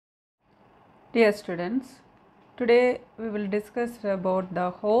Dear students, today we will discuss about the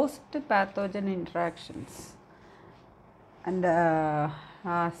host pathogen interactions and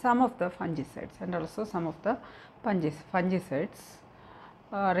some of the fungicides and also some of the fungicides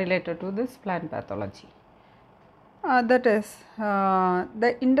related to this plant pathology. That is,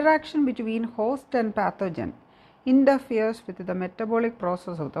 the interaction between host and pathogen interferes with the metabolic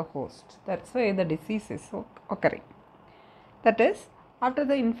process of the host. That's why the disease is occurring. That is, after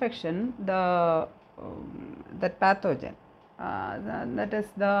the infection, that pathogen, that is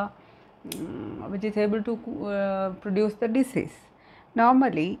the which is able to produce the disease,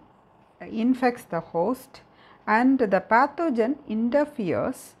 normally infects the host, and the pathogen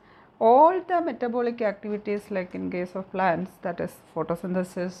interferes all the metabolic activities, like in case of plants, that is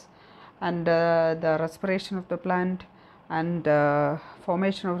photosynthesis and the respiration of the plant and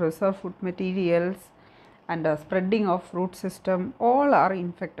formation of reserve food materials and spreading of root system, all are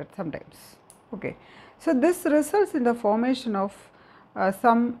infected sometimes. Okay. So, this results in the formation of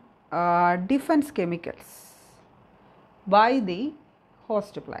some defense chemicals by the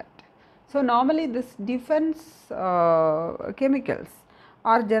host plant. So, normally this defense chemicals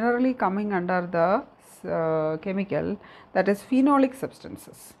are generally coming under the chemical, that is phenolic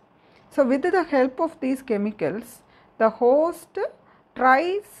substances. So, with the help of these chemicals, the host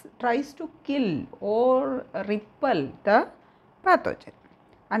tries to kill or repel the pathogen,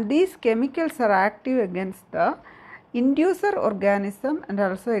 and these chemicals are active against the inducer organism and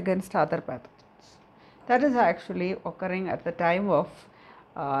also against other pathogens. That is actually occurring at the time of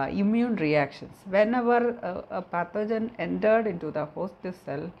immune reactions. Whenever a pathogen entered into the host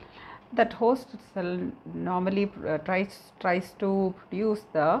cell, that host cell normally tries to produce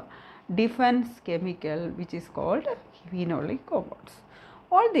the defense chemical, which is called phenolic compounds.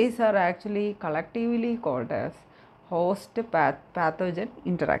 All these are actually collectively called as host pathogen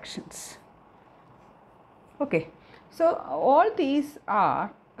interactions. Okay. So, all these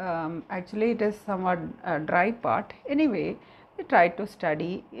are actually it is somewhat a dry part. Anyway, we try to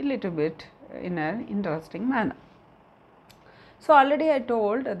study a little bit in an interesting manner. So, already I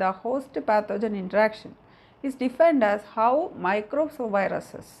told the host pathogen interaction is defined as how microbes or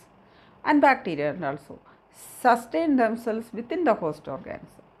viruses and bacteria and also sustain themselves within the host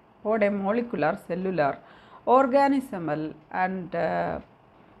organism, both a molecular, cellular, organismal and a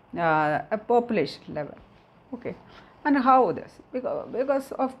population level. Okay. And how this?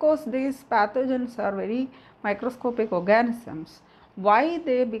 Because of course these pathogens are very microscopic organisms. Why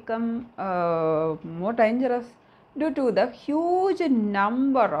they become more dangerous? Due to the huge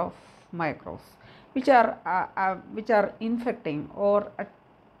number of microbes which are infecting or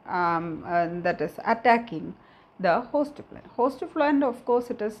that is attacking the host plant. Host plant, of course,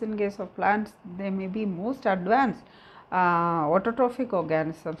 it is in case of plants, they may be most advanced autotrophic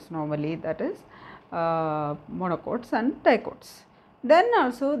organisms normally, that is monocots and dicots. Then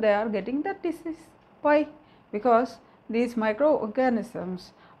also they are getting the disease. Why? Because these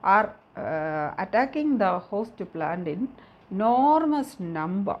microorganisms are attacking the host plant in enormous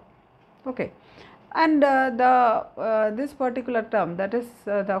number. Okay. And this particular term, that is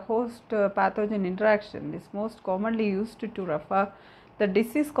the host pathogen interaction, is most commonly used to refer the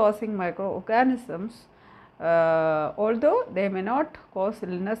disease causing microorganisms, although they may not cause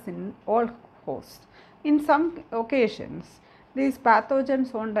illness in all hosts. In some occasions, these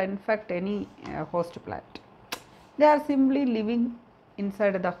pathogens won't infect any host plant. They are simply living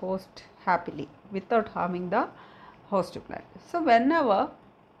inside the host happily without harming the host plant. So, whenever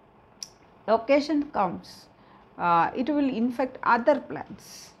the occasion comes, it will infect other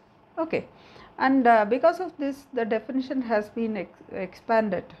plants. Okay. And because of this, the definition has been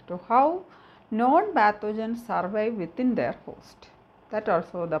expanded to how non-pathogens survive within their host. That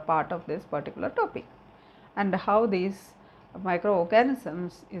also the part of this particular topic, and how these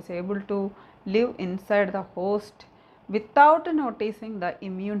microorganisms is able to live inside the host without noticing the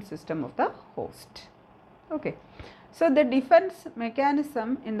immune system of the host. Okay. So, the defense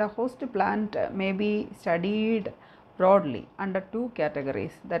mechanism in the host plant may be studied broadly under two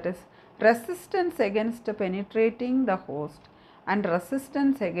categories, that is resistance against penetrating the host and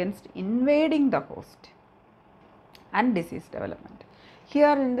resistance against invading the host and disease development.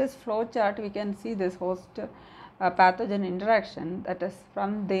 Here in this flow chart we can see this host pathogen interaction, that is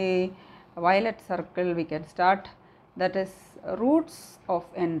from the violet circle we can start, that is routes of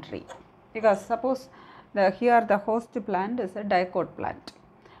entry. Because suppose here the host plant is a dicot plant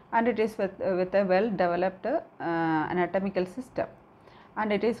and it is with a well developed anatomical system,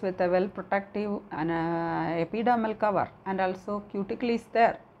 and it is with a well protective epidermal cover, and also cuticle is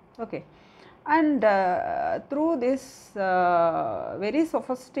there. Okay. And through this very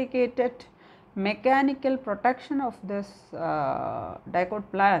sophisticated mechanical protection of this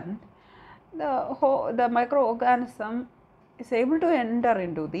dicot plant, the microorganism is able to enter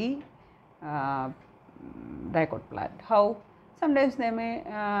into the dicot plant. How? Sometimes they may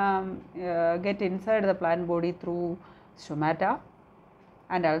get inside the plant body through stomata,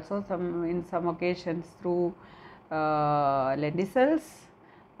 and also in some occasions through lenticels,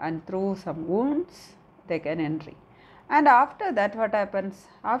 and through some wounds they can enter. And after that, what happens?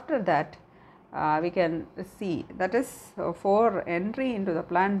 After that, we can see, that is for entry into the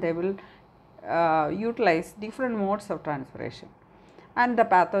plant they will utilize different modes of transpiration, and the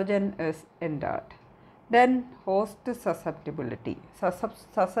pathogen is entered. Then host susceptibility.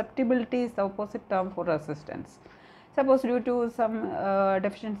 Susceptibility is the opposite term for resistance. Suppose due to some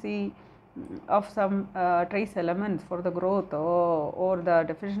deficiency of some trace elements for the growth, or the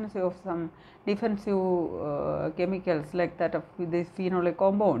deficiency of some defensive chemicals like that of these phenolic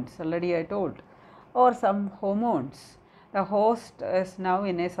compounds, already I told, or some hormones, the host is now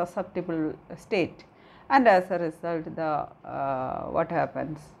in a susceptible state, and as a result the what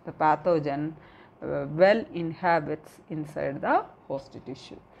happens, the pathogen well inhabits inside the host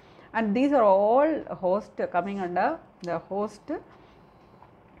tissue. And these are all host coming under the host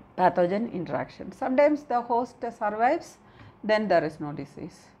pathogen interaction. Sometimes the host survives, then there is no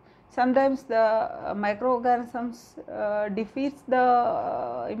disease. Sometimes the microorganisms defeats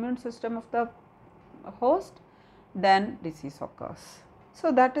the immune system of the host, then disease occurs.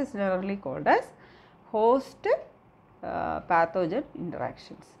 So that is generally called as host pathogen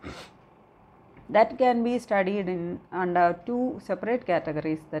interactions. That can be studied in under two separate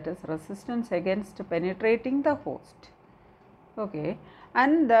categories, that is resistance against penetrating the host, okay,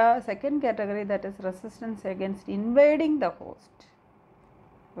 and the second category, that is resistance against invading the host,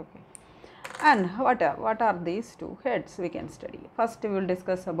 okay. And what are these two heads we can study? First we will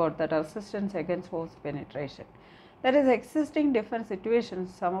discuss about the resistance against host penetration. That is existing different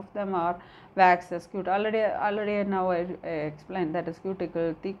situations. Some of them are wax, acute, already now I explained, that is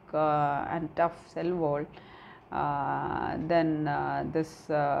cuticle, thick and tough cell wall, then this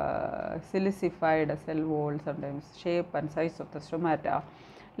silicified cell wall, sometimes shape and size of the stomata,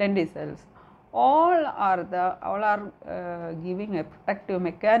 lenticels, all are giving a protective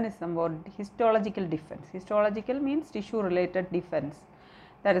mechanism or histological defense. Histological means tissue related defense,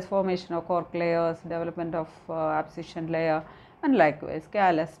 that is formation of cork layers, development of abscission layer, and likewise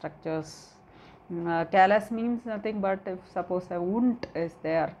callus structures. Callus means nothing but if suppose a wound is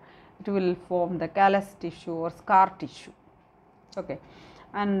there, it will form the callus tissue or scar tissue, okay.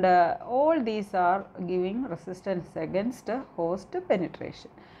 And all these are giving resistance against host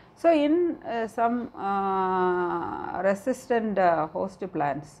penetration. So in some resistant host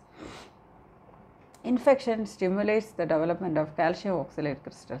plants, infection stimulates the development of calcium oxalate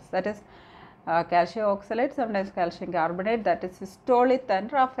crystals, that is calcium oxalate, sometimes calcium carbonate, that is histolith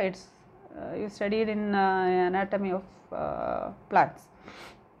and raphides. You studied in anatomy of plants,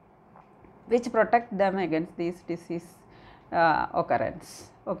 which protect them against these disease occurrence,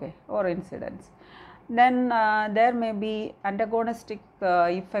 okay, or incidents. Then there may be antagonistic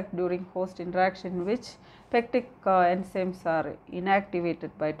effect during host interaction, in which peptic enzymes are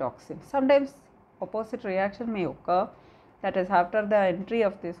inactivated by toxins. Sometimes opposite reaction may occur, that is after the entry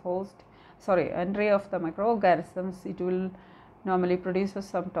of this entry of the microorganisms, it will normally produces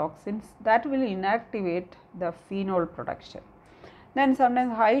some toxins that will inactivate the phenol production. Then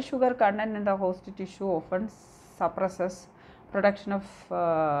sometimes high sugar content in the host tissue often suppresses production of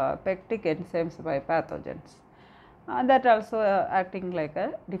peptic enzymes by pathogens, that also acting like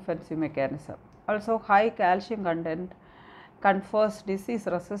a defensive mechanism. Also high calcium content confers disease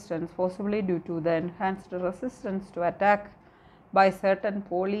resistance, possibly due to the enhanced resistance to attack by certain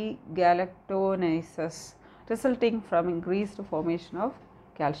polygalactonases, resulting from increased formation of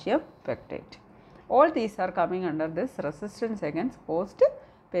calcium peptide. All these are coming under this resistance against host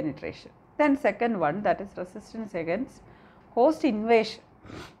penetration. Then second one, that is resistance against host invasion,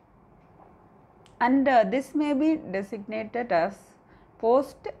 and this may be designated as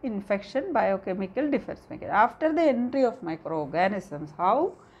post infection biochemical defense mechanism. After the entry of microorganisms,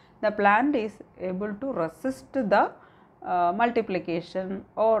 how the plant is able to resist the multiplication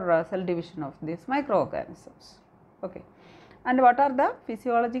or cell division of these microorganisms, okay. And what are the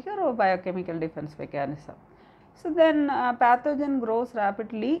physiological or biochemical defense mechanism? So then pathogen grows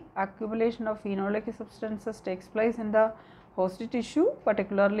rapidly, accumulation of phenolic substances takes place in the host tissue,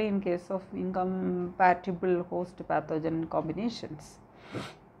 particularly in case of incompatible host pathogen combinations.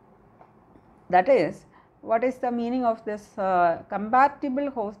 That is, what is the meaning of this compatible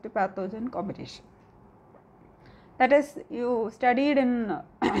host pathogen combination? That is, you studied in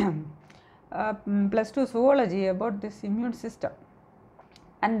plus 2 zoology about this immune system,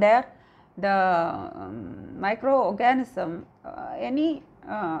 and there the microorganism, any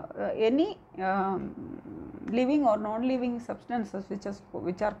living or non-living substances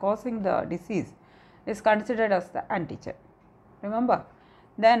which are causing the disease is considered as the antigen. Remember,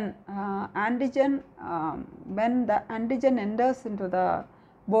 then antigen, when the antigen enters into the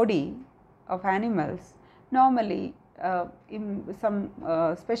body of animals, normally in some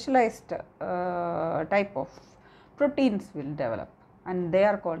specialized type of proteins will develop, and they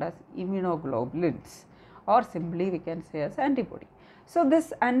are called as immunoglobulins, or simply we can say as antibody. So,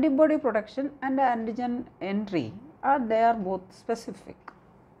 this antibody production and antigen entry they are both specific.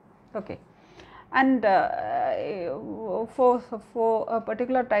 Okay. And for a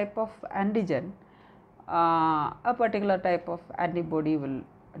particular type of antigen, a particular type of antibody will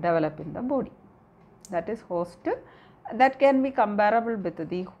develop in the body, that is host, that can be comparable with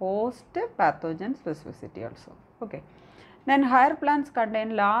the host pathogen specificity also. Okay. Then higher plants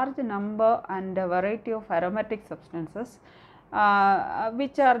contain large number and a variety of aromatic substances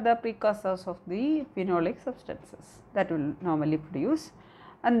which are the precursors of the phenolic substances that will normally produce,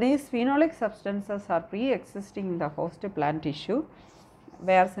 and these phenolic substances are pre-existing in the host plant tissue,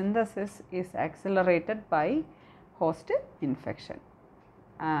 where synthesis is accelerated by host infection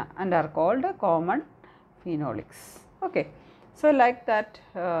and are called common phenolics. Okay. So, like that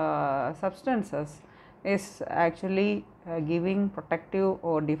substances is actually giving protective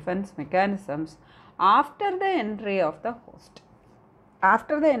or defense mechanisms after the entry of the host,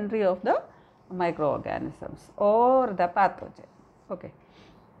 after the entry of the microorganisms or the pathogen. Okay.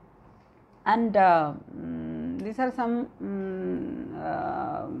 And these are some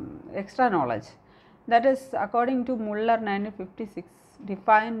extra knowledge, that is according to Muller 1956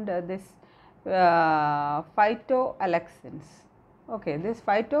 defined this phytoalexins. Okay, these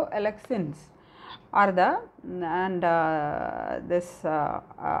phytoalexins are the, and this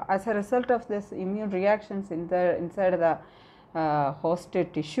as a result of this immune reactions inside the host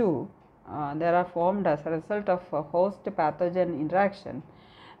tissue, they are formed as a result of host pathogen interaction.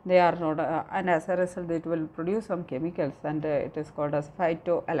 They are not and as a result it will produce some chemicals, and it is called as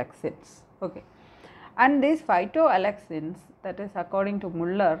phytoalexins. Okay. And these phytoalexins, that is according to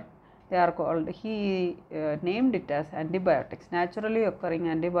Muller, they are called, he named it as antibiotics, naturally occurring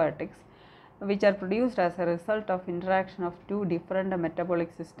antibiotics, which are produced as a result of interaction of two different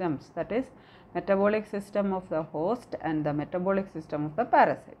metabolic systems, that is metabolic system of the host and the metabolic system of the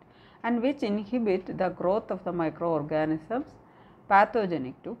parasite, and which inhibit the growth of the microorganisms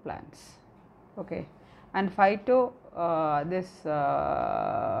pathogenic to plants. Okay. And this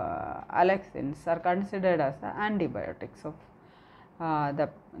alexins are considered as the antibiotics of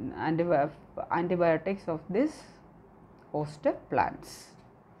antibiotics of this host plants.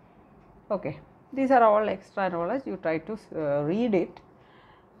 Okay. These are all extra knowledge, you try to read it.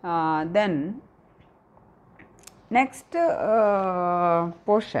 Then next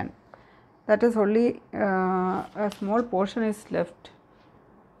portion, that is only a small portion is left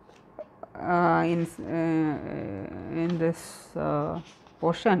in this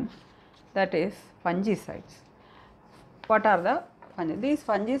portion, that is fungicides. What are the fungicides? These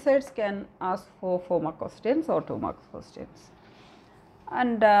fungicides can ask for 4 mark questions or 2 mark questions.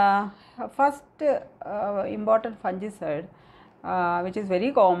 And first important fungicide which is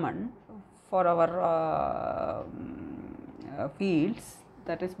very common for our fields,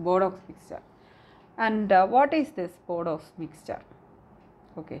 that is Bodox mixture. And what is this Bodox mixture?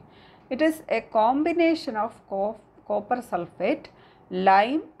 Okay. It is a combination of copper sulphate,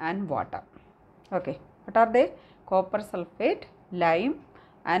 lime and water. Okay. What are they? Copper sulphate, lime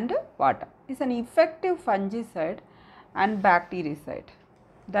and water. It is an effective fungicide and bactericide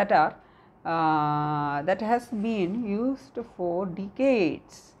that are that has been used for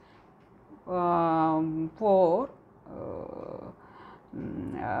decades for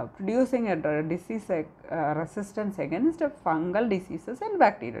producing a disease resistance against fungal diseases and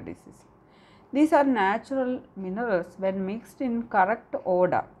bacterial diseases. These are natural minerals when mixed in correct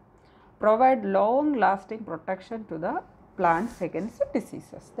order, provide long lasting protection to the plants against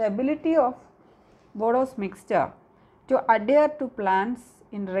diseases. The ability of Bodox mixture to adhere to plants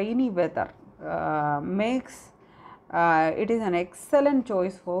in rainy weather makes it is an excellent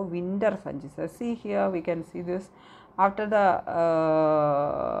choice for winter fungicides. See here we can see this, after the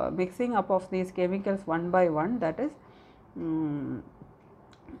mixing up of these chemicals one by one, that is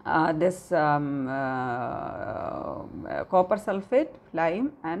this copper sulphate,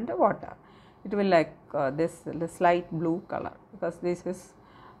 lime and water, it will like this light blue color, because this is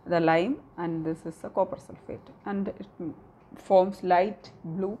the lime and this is the copper sulphate, and it forms light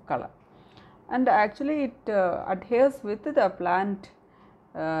blue color. and actually it adheres with the plant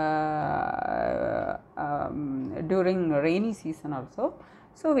during rainy season also.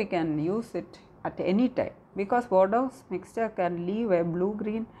 So, we can use it at any time, because Bordeaux mixture can leave a blue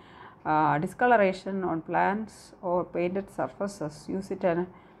green discoloration on plants or painted surfaces. Use it on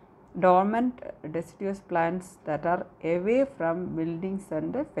dormant deciduous plants that are away from buildings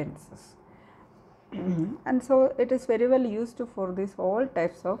and fences. And so, it is very well used for this all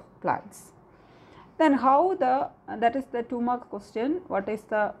types of plants. Then how that is the 2-mark question, what is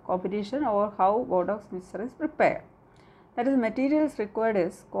the composition or how Bordeaux mixture is prepared. That is, materials required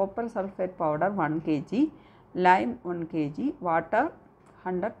is copper sulphate powder 1 kg, lime 1 kg, water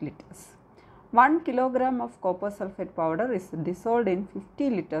 100 liters. 1 kilogram of copper sulphate powder is dissolved in 50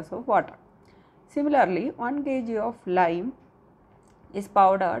 liters of water. Similarly, 1 kg of lime is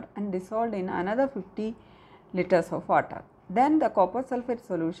powdered and dissolved in another 50 liters of water. Then the copper sulphate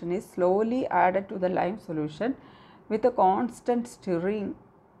solution is slowly added to the lime solution with a constant stirring,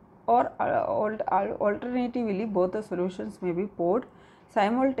 or alternatively both the solutions may be poured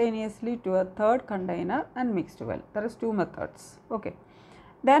simultaneously to a third container and mixed well. There is 2 methods. Okay.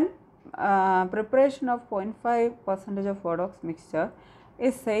 Then preparation of 0.5% of Bordeaux mixture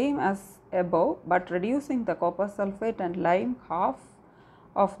is same as above, but reducing the copper sulphate and lime half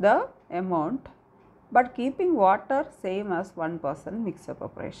of the amount, but keeping water same as 1% mixture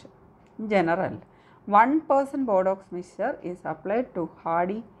preparation. In general, 1% Bordeaux mixture is applied to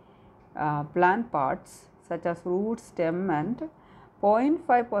hardy plant parts such as root, stem, and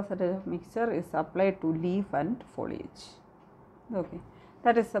 0.5% of mixture is applied to leaf and foliage. Okay.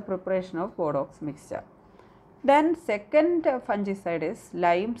 That is the preparation of Bordeaux mixture. Then second fungicide is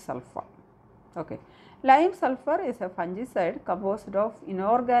lime sulfur. Okay. Lime sulfur is a fungicide composed of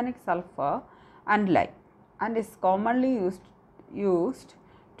inorganic sulfur and lime, and is commonly used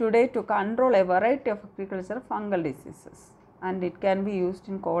today to control a variety of agricultural fungal diseases, and it can be used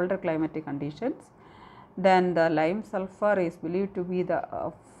in colder climatic conditions. Then the lime sulfur is believed to be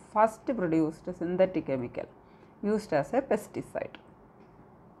the first produced synthetic chemical used as a pesticide.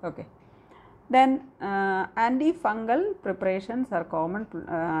 Okay. Then antifungal preparations are common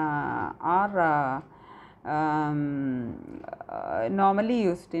normally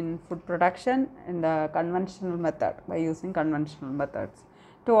used in food production in the conventional method, by using conventional methods.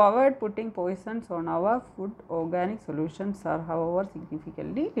 To avoid putting poisons on our food, organic solutions are however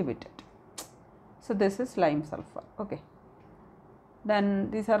significantly limited. So, this is lime sulfur. Okay. Then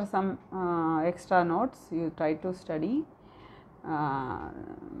these are some extra notes you try to study.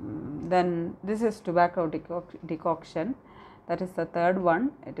 Then this is tobacco decoction, that is the third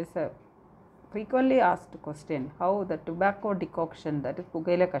one. It is a frequently asked question, how the tobacco decoction, that is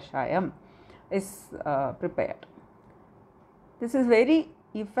Pugaila Kashayam, is prepared. This is very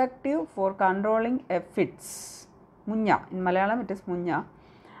effective for controlling aphids, munya, in Malayalam it is munya,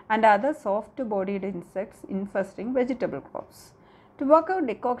 and other soft bodied insects infesting vegetable crops. Tobacco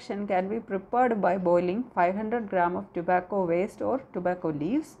decoction can be prepared by boiling 500 gram of tobacco waste or tobacco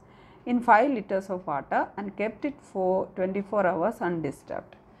leaves in 5 liters of water and kept it for 24 hours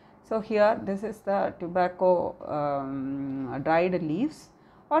undisturbed. So, here this is the tobacco dried leaves,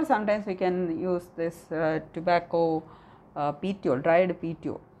 or sometimes we can use this tobacco petiole, dried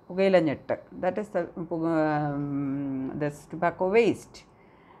petiole, that is the this tobacco waste,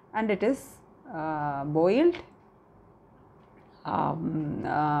 and it is boiled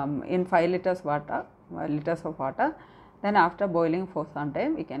in 5 liters of water. Then after boiling for some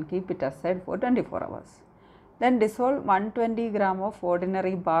time, we can keep it aside for 24 hours. Then dissolve 120 gram of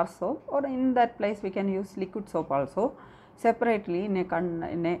ordinary bar soap, or in that place we can use liquid soap also, separately in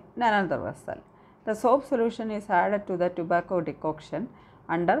another vessel. The soap solution is added to the tobacco decoction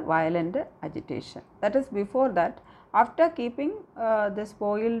under violent agitation. That is, before that, after keeping this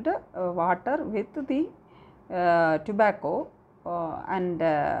boiled water with the tobacco, and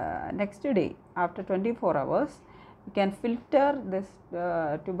next day after 24 hours, you can filter this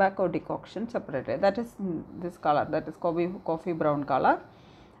tobacco decoction separately, that is this color, that is coffee brown color,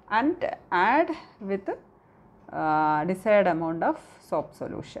 and add with desired amount of soap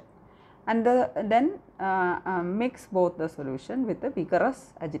solution, and then mix both the solution with a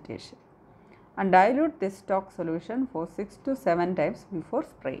vigorous agitation, and dilute this stock solution for 6 to 7 times before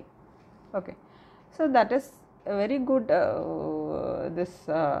spraying. Okay. So, that is a very good this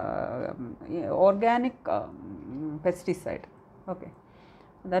organic pesticide. Okay.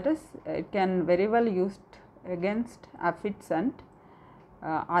 That is, it can very well used against aphids and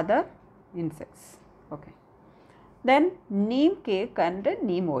other insects. Okay. Then neem cake and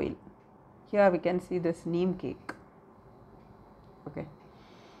neem oil. Here we can see this neem cake. Okay.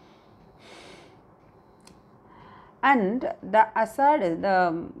 And the azad,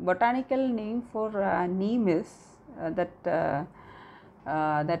 the botanical name for neem is that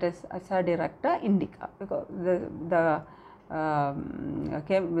is Azad erecta indica, because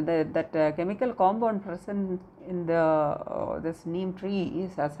that chemical compound present in this neem tree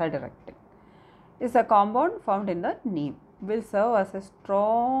is Azad erecta. Is a compound found in the neem, will serve as a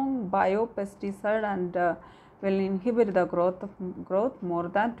strong biopesticide and will inhibit the growth more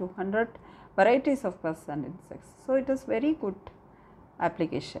than 200 varieties of pests and insects. So it is very good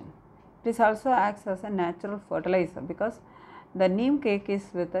application. This also acts as a natural fertilizer because the neem cake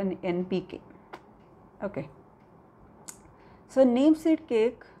is with an NPK. Okay. So neem seed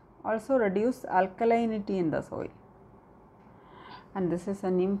cake also reduce alkalinity in the soil. And this is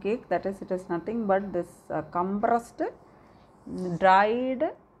a neem cake, that is, it is nothing but this compressed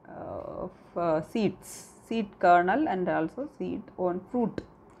dried seeds, seed kernel and also seed on fruit,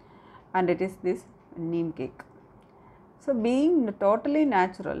 and it is this neem cake. So being totally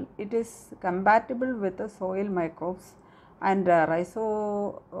natural, it is compatible with the soil microbes and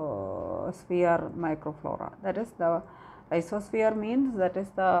rhizosphere microflora. That is, the rhizosphere means that is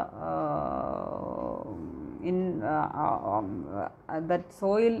the that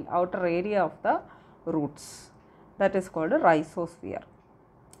soil outer area of the roots, that is called a rhizosphere.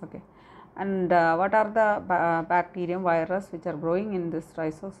 Okay. And what are the bacterium, virus which are growing in this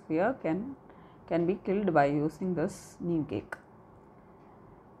rhizosphere can be killed by using this neem cake.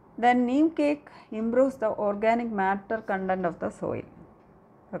 Then neem cake improves the organic matter content of the soil.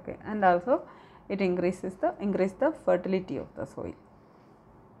 Okay. And also it increases the fertility of the soil.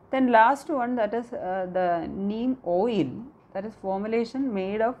 Then last one, that is the neem oil, that is formulation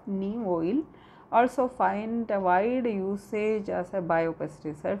made of neem oil, also find a wide usage as a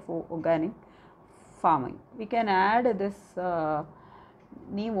biopesticide for organic farming. We can add this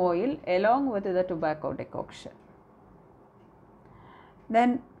neem oil along with the tobacco decoction.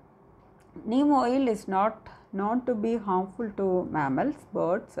 Then neem oil is not known to be harmful to mammals,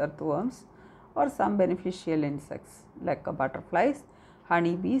 birds, earthworms or some beneficial insects like butterflies,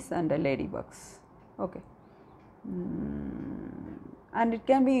 honeybees and ladybugs. Okay. And it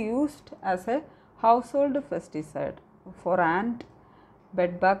can be used as a household pesticide for ant,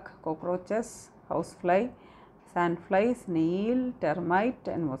 bedbug, cockroaches, housefly, sandfly, snail, termite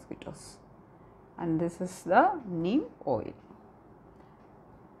and mosquitoes. And this is the neem oil.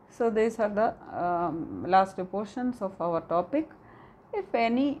 So these are the last portions of our topic. If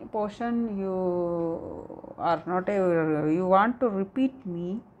any portion you are not you want to repeat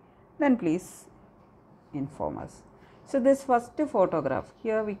me, then please inform us. So this first photograph,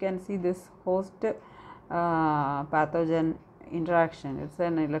 here we can see this host pathogen interaction. It's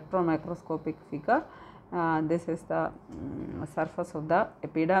an electron microscopic figure. This is the surface of the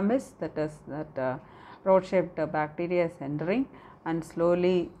epidermis, that is that rod shaped bacteria is entering, and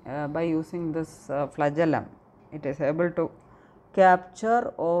slowly by using this flagellum it is able to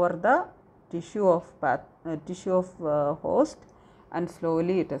capture over the tissue of host, and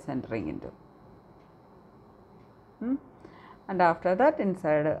slowly it is entering into. And after that,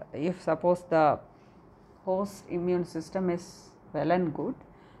 inside, if suppose the host immune system is well and good,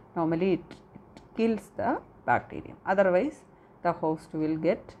 normally it kills the bacterium, otherwise the host will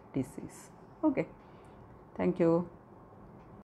get disease. Okay. Thank you.